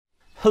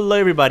Hello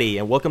everybody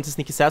and welcome to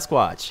Sneaky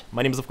Sasquatch.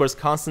 My name is of course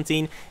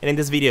Constantin, and in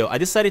this video I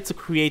decided to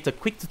create a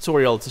quick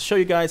tutorial to show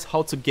you guys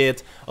how to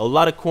get a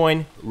lot of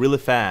coin really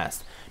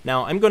fast.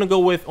 Now I'm gonna go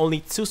with only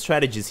two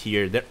strategies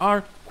here. There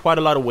are quite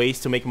a lot of ways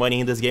to make money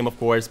in this game of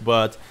course,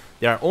 but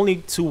there are only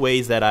two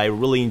ways that I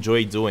really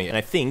enjoy doing, and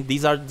I think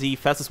these are the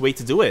fastest way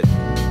to do it.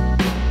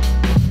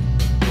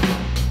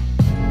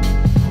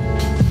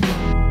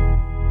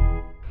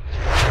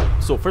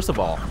 So first of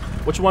all,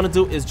 what you want to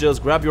do is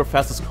just grab your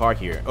fastest car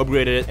here,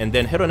 upgrade it, and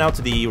then head on out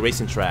to the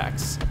racing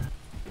tracks.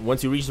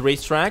 Once you reach the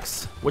race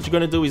tracks, what you're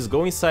gonna do is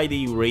go inside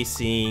the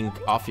racing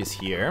office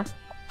here.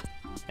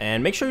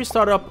 And make sure you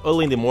start up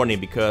early in the morning,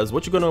 because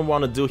what you're gonna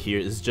want to do here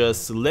is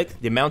just select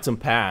the mountain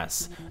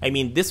pass. I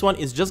mean, this one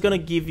is just gonna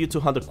give you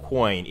 200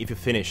 coin if you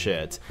finish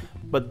it.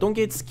 But don't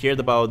get scared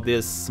about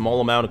this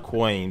small amount of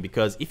coin,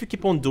 because if you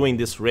keep on doing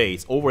this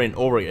race over and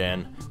over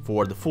again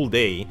for the full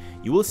day,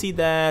 you will see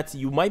that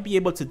you might be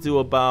able to do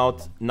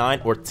about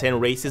 9 or 10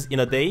 races in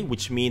a day,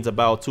 which means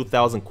about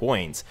 2,000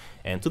 coins.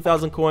 And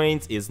 2,000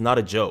 coins is not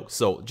a joke.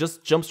 So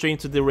just jump straight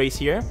into the race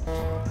here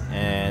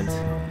and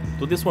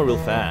do this one real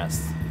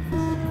fast.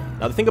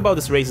 Now the thing about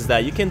this race is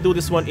that you can do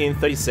this one in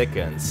 30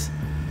 seconds.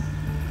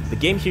 The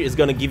game here is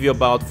gonna give you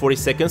about 40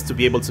 seconds to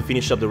be able to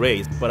finish up the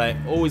race, but I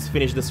always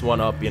finish this one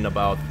up in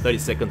about 30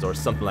 seconds or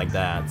something like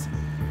that.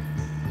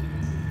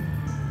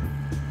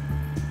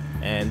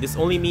 And this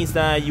only means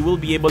that you will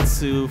be able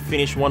to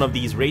finish one of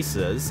these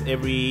races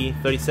every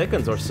 30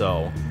 seconds or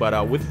so.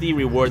 But with the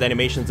reward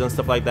animations and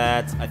stuff like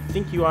that, I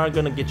think you are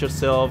gonna get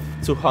yourself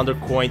 200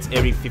 coins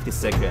every 50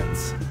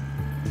 seconds.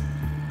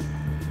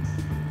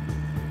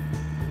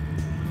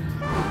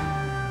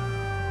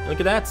 Look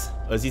at that,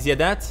 as easy as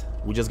that,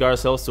 we just got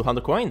ourselves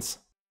 200 coins.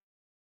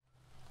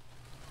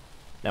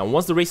 Now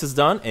once the race is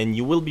done, and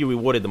you will be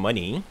rewarded the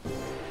money.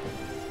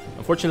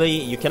 Unfortunately,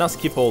 you cannot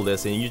skip all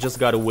this, and you just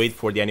gotta wait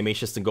for the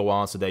animations to go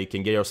on so that you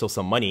can get yourself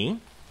some money.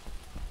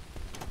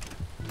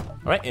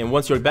 Alright, and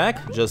once you're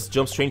back, just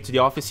jump straight to the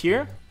office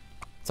here,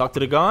 talk to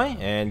the guy,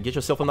 and get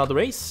yourself another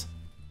race.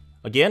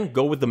 Again,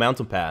 go with the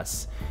mountain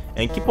pass,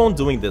 and keep on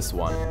doing this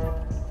one.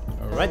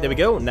 Alright, there we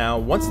go. Now,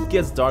 once it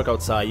gets dark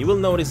outside, you will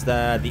notice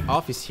that the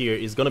office here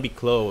is gonna be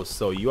closed,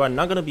 so you are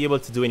not gonna be able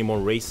to do any more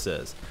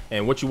races.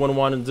 And what you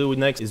want to do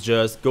next is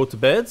just go to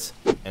bed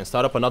and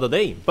start up another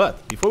day.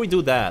 But before we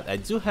do that, I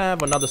do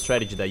have another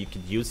strategy that you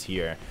could use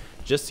here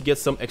just to get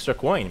some extra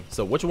coin.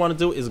 So what you want to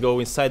do is go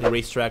inside the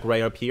racetrack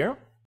right up here.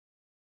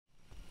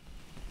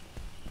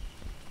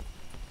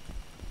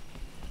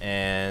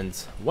 And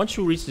once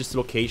you reach this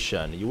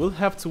location, you will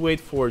have to wait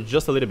for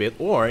just a little bit,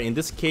 or in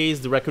this case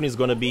the raccoon is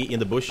going to be in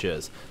the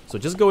bushes. So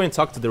just go and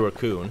talk to the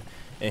raccoon,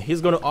 and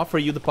he's going to offer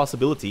you the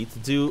possibility to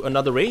do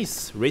another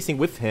race, racing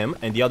with him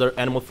and the other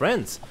animal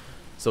friends.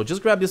 So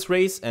just grab this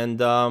race and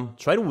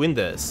try to win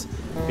this,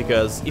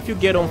 because if you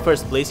get on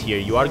first place here,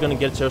 you are going to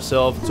get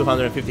yourself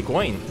 250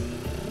 coin.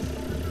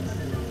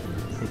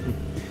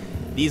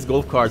 These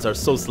golf carts are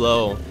so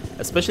slow.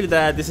 Especially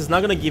that this is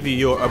not gonna give you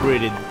your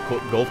upgraded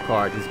golf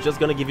cart, it's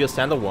just gonna give you a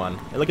standard one.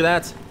 And look at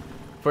that,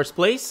 first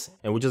place,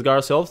 and we just got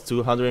ourselves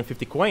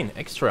 250 coin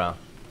extra.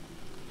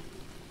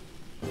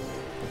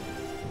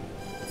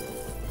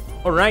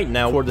 Alright,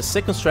 now for the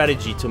second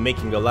strategy to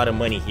making a lot of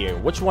money here,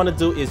 what you want to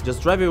do is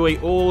just drive your way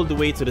all the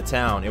way to the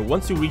town, and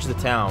once you reach the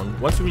town,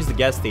 once you reach the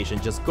gas station,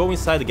 just go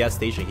inside the gas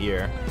station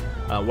here.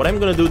 What I'm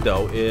gonna do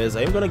though is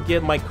I'm gonna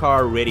get my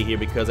car ready here,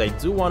 because I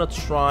do want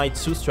to try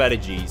two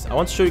strategies. I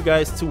want to show you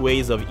guys two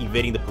ways of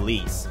evading the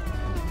police.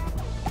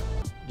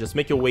 Just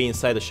make your way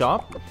inside the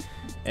shop,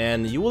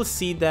 and you will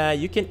see that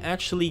you can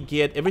actually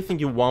get everything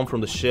you want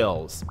from the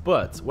shelves.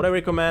 But what I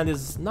recommend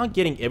is not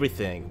getting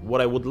everything.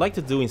 What I would like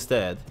to do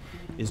instead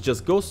is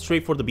just go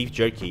straight for the beef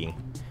jerky.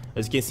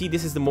 As you can see,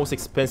 this is the most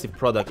expensive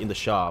product in the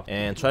shop,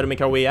 and try to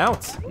make our way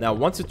out. Now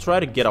once you try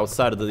to get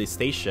outside of the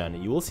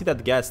station, you will see that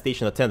the gas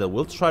station attendant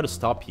will try to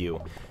stop you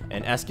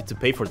and ask you to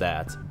pay for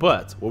that.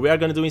 But what we are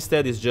gonna do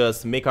instead is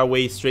just make our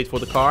way straight for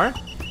the car,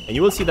 and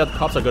you will see that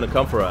cops are gonna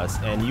come for us,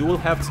 and you will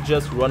have to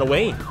just run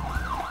away.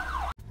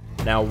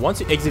 Now once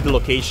you exit the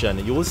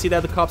location, you will see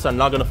that the cops are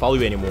not gonna follow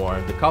you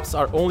anymore. The cops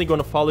are only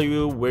gonna follow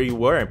you where you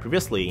were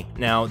previously.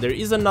 Now there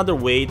is another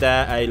way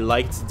that I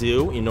like to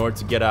do in order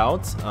to get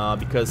out,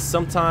 because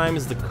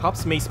sometimes the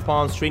cops may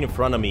spawn straight in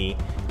front of me,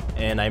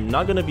 and I'm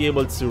not gonna be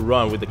able to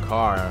run with the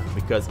car,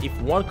 because if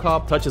one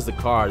cop touches the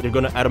car, they're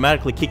gonna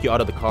automatically kick you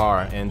out of the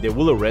car, and they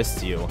will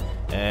arrest you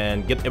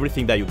and get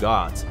everything that you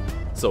got.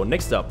 So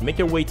next up, make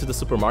your way to the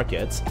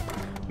supermarket.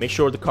 Make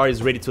sure the car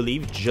is ready to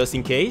leave just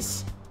in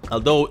case.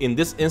 Although in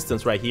this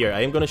instance right here,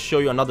 I am going to show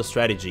you another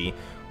strategy,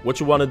 what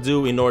you want to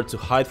do in order to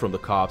hide from the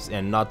cops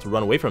and not to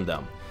run away from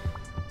them.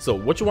 So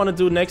what you want to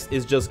do next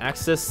is just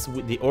access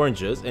the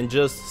oranges and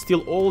just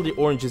steal all the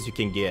oranges you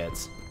can get.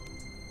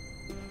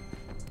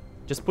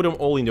 Just put them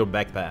all in your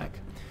backpack.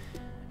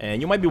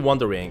 And you might be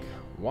wondering,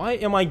 why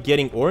am I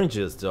getting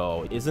oranges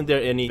though? Isn't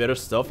there any better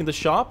stuff in the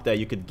shop that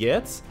you could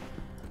get?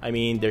 I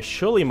mean, there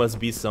surely must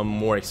be some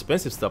more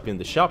expensive stuff in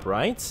the shop,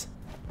 right?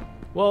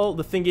 Well,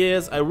 the thing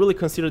is, I really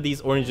consider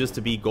these oranges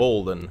to be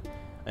golden.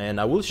 and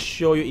I will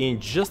show you in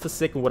just a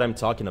second what I'm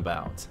talking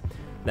about.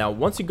 Now,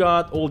 once you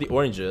got all the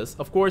oranges,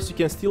 of course, you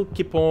can still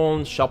keep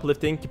on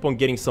shoplifting, keep on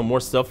getting some more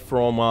stuff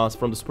from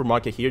the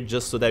supermarket here,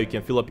 just so that you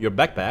can fill up your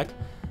backpack.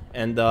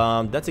 And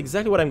that's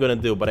exactly what I'm gonna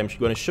do, but I'm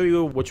gonna show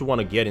you what you want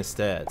to get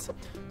instead.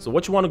 So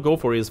what you want to go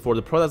for is for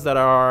the products that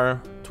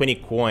are 20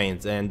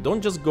 coins, and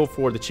don't just go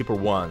for the cheaper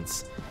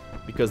ones,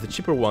 because the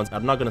cheaper ones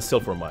are not gonna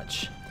sell for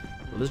much.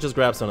 So let's just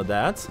grab some of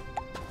that.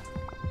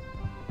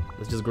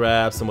 Let's just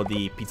grab some of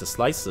the pizza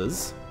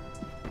slices.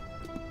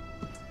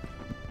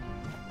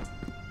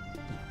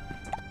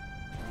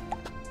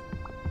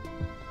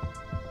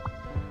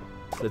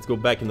 Let's go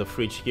back in the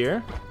fridge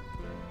here.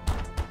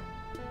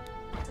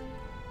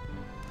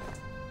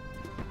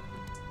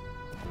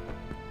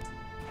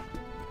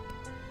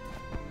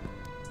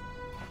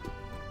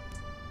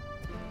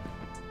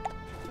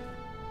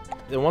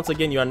 And once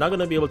again, you are not going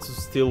to be able to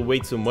steal way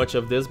too much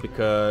of this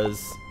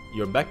because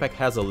your backpack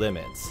has a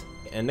limit.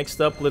 And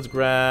next up, let's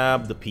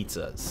grab the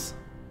pizzas.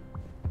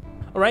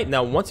 Alright,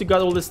 now once you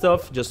got all this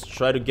stuff, just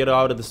try to get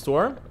out of the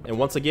store. And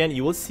once again,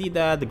 you will see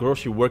that the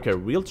grocery worker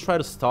will try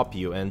to stop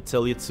you and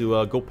tell you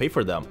to go pay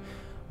for them.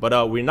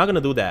 But we're not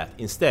gonna do that.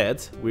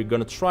 Instead, we're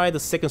gonna try the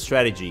second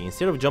strategy.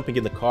 Instead of jumping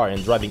in the car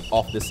and driving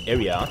off this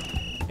area,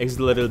 exit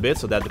a little bit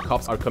so that the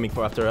cops are coming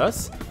after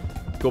us,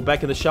 go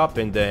back in the shop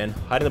and then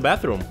hide in the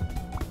bathroom.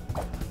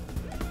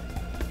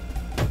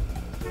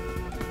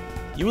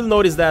 You will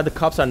notice that the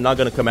cops are not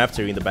gonna come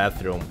after you in the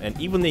bathroom, and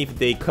even if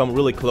they come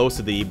really close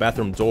to the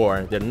bathroom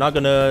door, they're not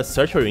gonna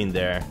search for you in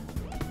there.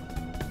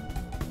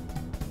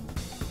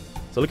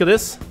 So look at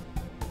this.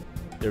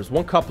 There's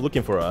one cop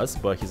looking for us,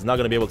 but he's not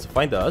gonna be able to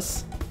find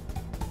us.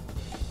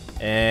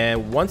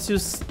 And once you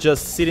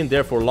just sit in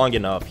there for long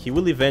enough, he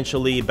will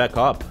eventually back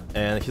up,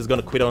 and he's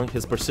gonna quit on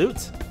his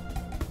pursuit.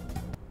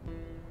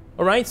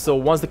 Alright, so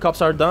once the cops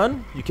are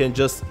done, you can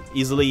just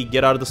easily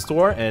get out of the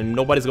store and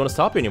nobody's gonna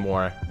stop you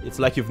anymore. It's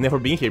like you've never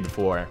been here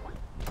before.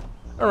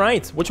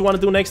 Alright, what you want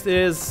to do next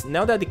is,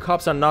 now that the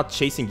cops are not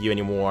chasing you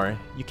anymore,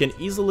 you can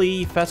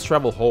easily fast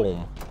travel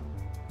home.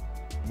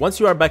 Once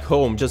you are back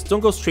home, just don't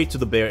go straight to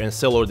the bear and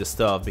sell all this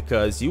stuff,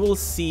 because you will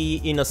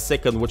see in a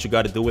second what you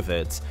gotta do with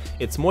it.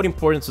 It's more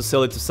important to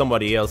sell it to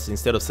somebody else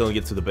instead of selling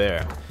it to the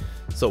bear.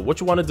 So what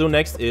you want to do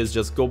next is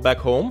just go back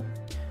home.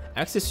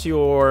 Access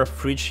your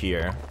fridge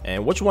here,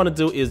 and what you want to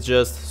do is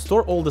just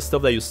store all the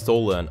stuff that you've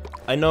stolen.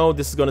 I know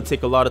this is going to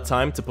take a lot of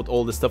time to put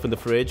all the stuff in the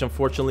fridge.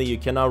 Unfortunately, you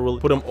cannot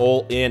really put them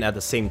all in at the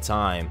same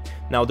time.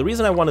 Now, the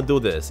reason I want to do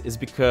this is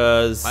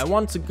because I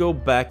want to go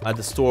back at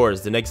the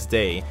stores the next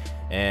day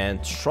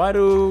and try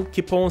to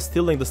keep on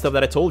stealing the stuff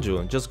that I told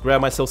you. Just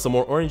grab myself some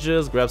more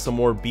oranges, grab some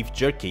more beef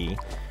jerky,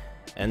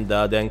 and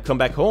then come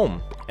back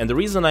home. And the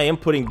reason I am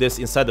putting this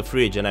inside the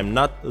fridge and I'm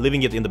not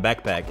leaving it in the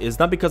backpack is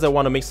not because I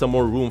want to make some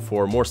more room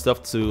for more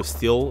stuff to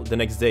steal the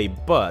next day,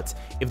 but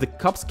if the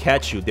cops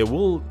catch you, they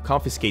will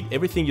confiscate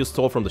everything you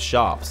stole from the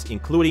shops,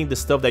 including the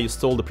stuff that you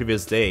stole the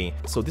previous day.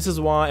 So this is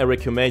why I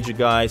recommend you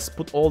guys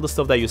put all the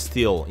stuff that you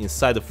steal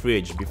inside the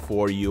fridge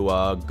before you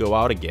go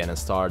out again and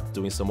start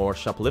doing some more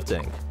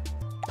shoplifting.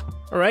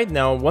 Alright,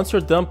 now once you're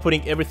done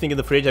putting everything in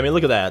the fridge, I mean,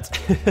 look at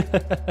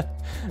that.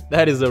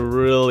 That is a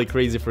really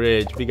crazy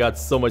fridge. We got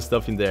so much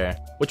stuff in there.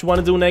 What you want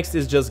to do next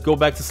is just go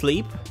back to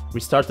sleep,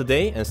 restart the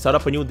day, and start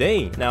up a new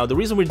day. Now, the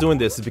reason we're doing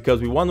this is because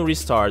we want to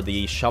restart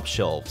the shop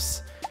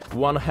shelves. We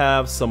want to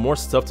have some more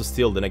stuff to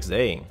steal the next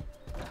day.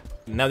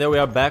 Now that we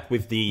are back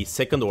with the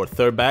second or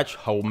third batch,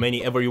 how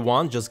many ever you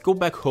want, just go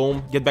back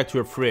home, get back to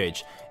your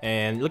fridge,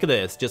 and look at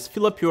this. Just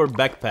fill up your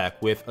backpack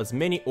with as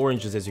many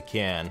oranges as you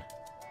can.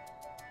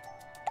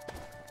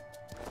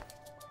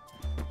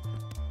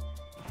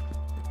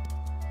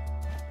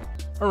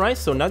 Alright,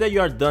 so now that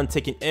you are done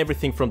taking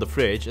everything from the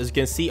fridge, as you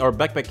can see, our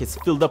backpack is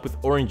filled up with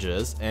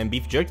oranges and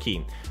beef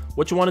jerky.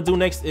 What you want to do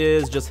next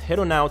is just head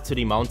on out to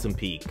the mountain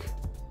peak.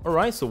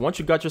 Alright, so once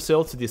you got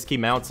yourself to the ski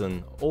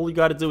mountain, all you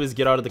gotta do is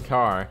get out of the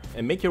car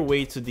and make your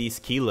way to the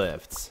ski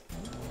lifts.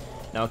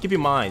 Now keep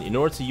in mind, in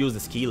order to use the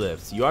ski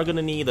lifts, you are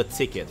gonna need a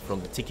ticket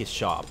from the ticket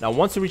shop. Now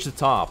once you reach the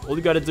top, all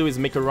you gotta do is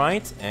make a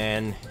right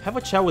and have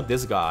a chat with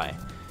this guy.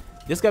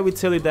 This guy will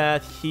tell you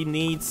that he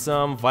needs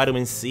some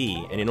vitamin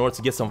C, and in order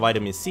to get some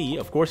vitamin C,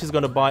 of course he's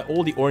gonna buy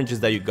all the oranges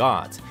that you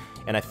got.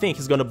 And I think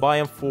he's gonna buy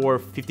them for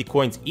 50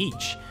 coins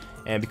each.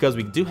 And because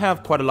we do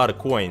have quite a lot of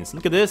coins,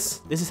 look at this.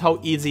 This is how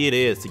easy it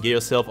is to get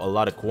yourself a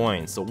lot of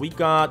coins. So we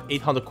got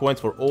 800 coins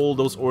for all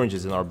those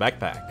oranges in our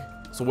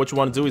backpack. So what you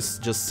want to do is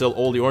just sell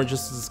all the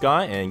oranges to this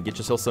guy and get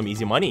yourself some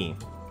easy money.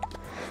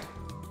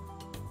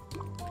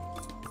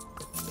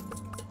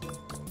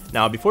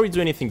 Now, before you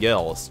do anything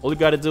else, all you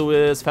gotta do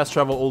is fast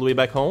travel all the way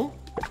back home.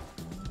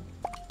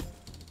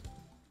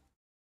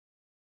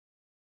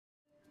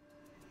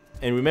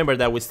 And remember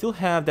that we still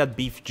have that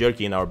beef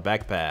jerky in our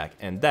backpack,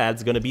 and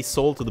that's gonna be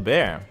sold to the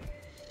bear.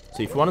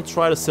 So if you want to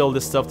try to sell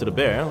this stuff to the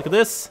bear, look at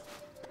this.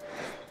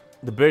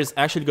 The bear is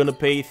actually gonna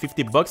pay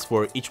 50 bucks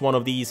for each one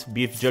of these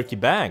beef jerky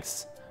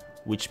bags,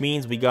 which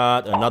means we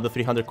got another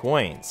 300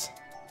 coins.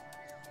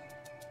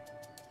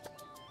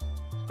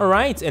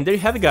 Alright, and there you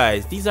have it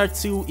guys. These are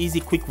 2 easy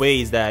quick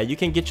ways that you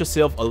can get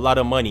yourself a lot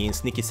of money in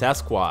Sneaky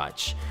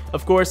Sasquatch.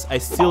 Of course, I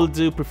still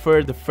do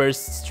prefer the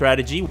first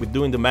strategy with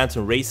doing the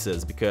mountain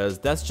races because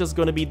that's just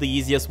gonna be the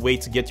easiest way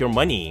to get your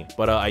money.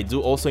 But I do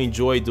also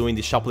enjoy doing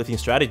the shoplifting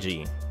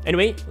strategy.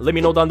 Anyway, let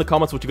me know down in the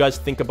comments what you guys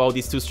think about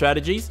these 2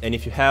 strategies, and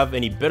if you have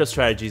any better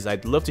strategies,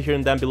 I'd love to hear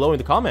them down below in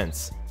the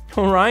comments.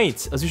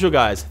 Alright, as usual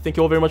guys, thank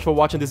you all very much for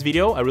watching this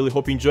video. I really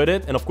hope you enjoyed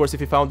it, and of course if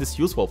you found this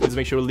useful, please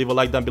make sure to leave a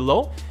like down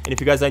below. And if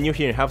you guys are new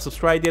here and haven't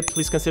subscribed yet,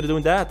 please consider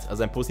doing that,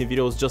 as I'm posting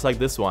videos just like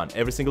this one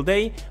every single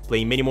day,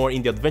 playing many more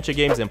indie adventure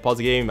games and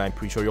puzzle games I'm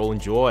pretty sure you'll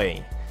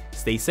enjoy.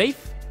 Stay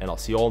safe, and I'll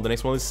see you all in the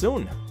next one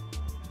soon.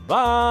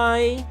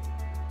 Bye!